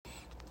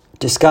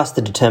Discuss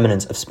the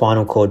determinants of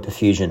spinal cord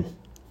perfusion.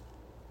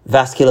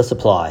 Vascular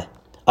supply.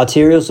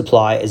 Arterial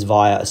supply is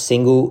via a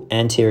single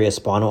anterior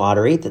spinal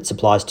artery that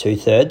supplies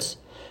 2/3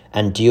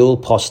 and dual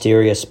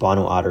posterior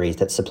spinal arteries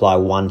that supply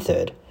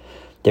 1/3.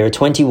 There are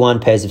 21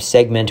 pairs of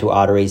segmental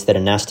arteries that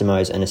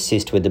anastomose and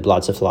assist with the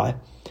blood supply.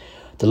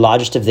 The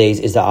largest of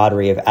these is the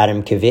artery of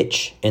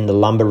Adamkiewicz in the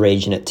lumbar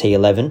region at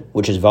T11,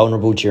 which is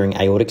vulnerable during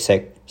aortic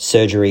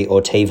surgery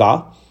or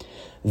TEVAR.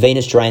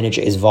 Venous drainage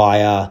is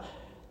via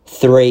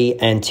 3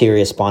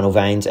 anterior spinal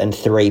veins and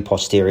 3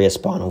 posterior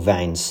spinal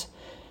veins.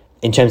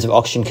 In terms of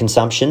oxygen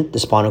consumption, the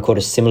spinal cord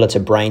is similar to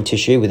brain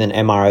tissue with an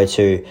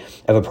MRO2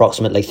 of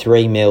approximately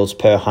 3 mL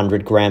per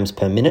 100 grams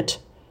per minute,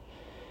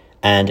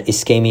 and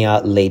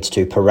ischemia leads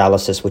to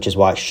paralysis, which is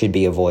why it should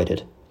be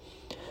avoided.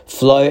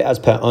 Flow, as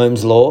per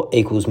Ohm's law,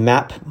 equals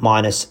MAP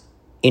minus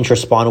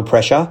intraspinal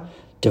pressure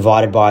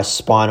divided by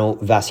spinal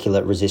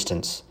vascular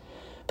resistance.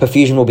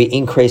 Perfusion will be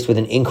increased with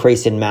an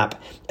increase in MAP,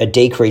 a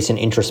decrease in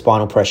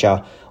intraspinal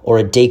pressure, or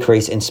a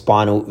decrease in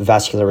spinal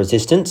vascular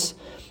resistance.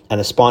 And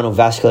the spinal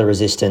vascular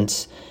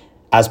resistance,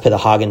 as per the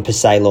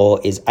Hagen-Passet law,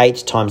 is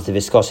 8 times the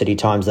viscosity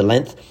times the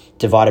length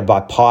divided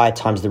by pi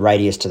times the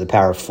radius to the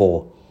power of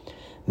 4.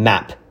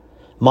 MAP.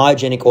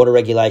 Myogenic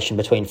autoregulation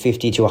between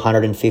 50 to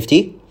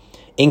 150.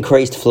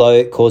 Increased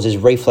flow causes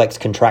reflex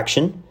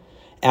contraction.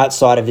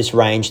 Outside of this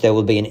range, there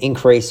will be an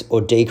increase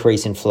or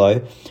decrease in flow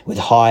with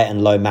high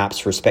and low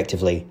MAPs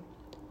respectively.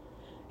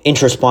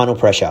 Intraspinal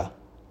pressure.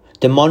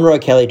 The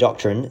Monroe-Kelly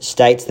doctrine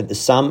states that the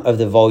sum of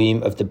the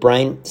volume of the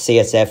brain,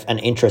 CSF, and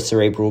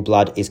intracerebral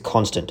blood is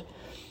constant.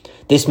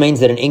 This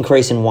means that an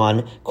increase in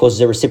one causes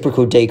a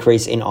reciprocal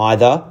decrease in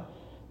either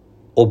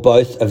or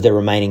both of the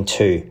remaining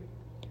two.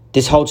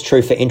 This holds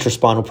true for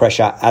intraspinal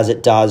pressure as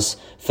it does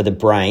for the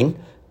brain.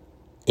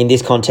 In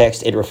this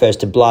context, it refers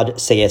to blood,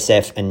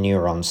 CSF, and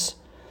neurons.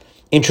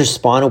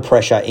 Intraspinal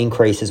pressure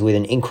increases with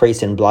an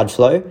increase in blood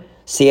flow,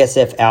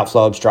 CSF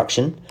outflow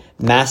obstruction,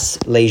 mass,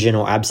 lesion,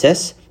 or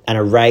abscess, and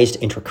a raised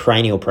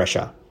intracranial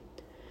pressure.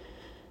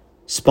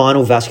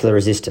 Spinal vascular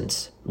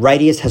resistance.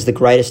 Radius has the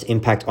greatest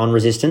impact on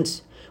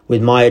resistance,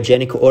 with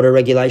myogenic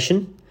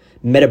autoregulation,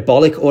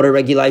 metabolic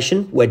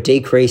autoregulation, where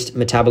decreased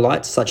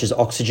metabolites such as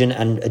oxygen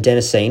and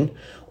adenosine,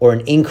 or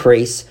an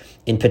increase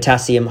in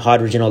potassium,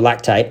 hydrogen, or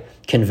lactate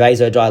can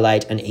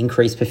vasodilate and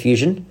increase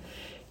perfusion.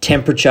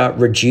 Temperature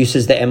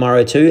reduces the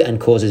MRO2 and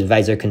causes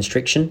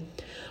vasoconstriction.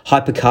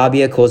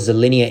 Hypercarbia causes a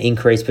linear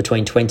increase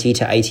between 20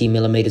 to 80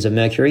 millimeters of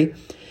mercury,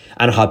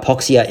 and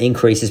hypoxia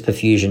increases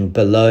perfusion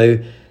below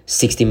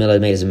 60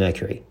 millimeters of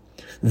mercury.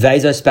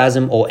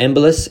 Vasospasm or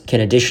embolus can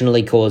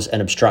additionally cause an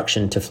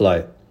obstruction to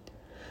flow.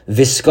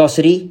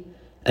 Viscosity.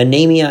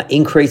 Anemia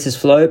increases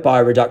flow by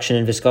a reduction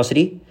in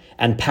viscosity,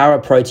 and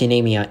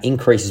paraproteinemia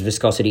increases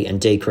viscosity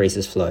and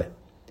decreases flow.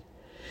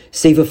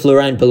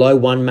 Sevoflurane below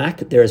 1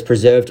 MAC, there is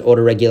preserved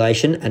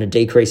autoregulation and a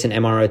decrease in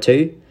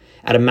MRO2.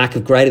 At a MAC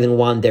of greater than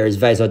 1, there is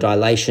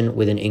vasodilation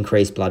with an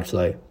increased blood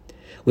flow.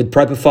 With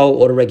propofol,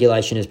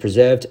 autoregulation is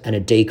preserved and a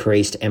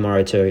decreased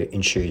MRO2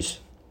 ensues.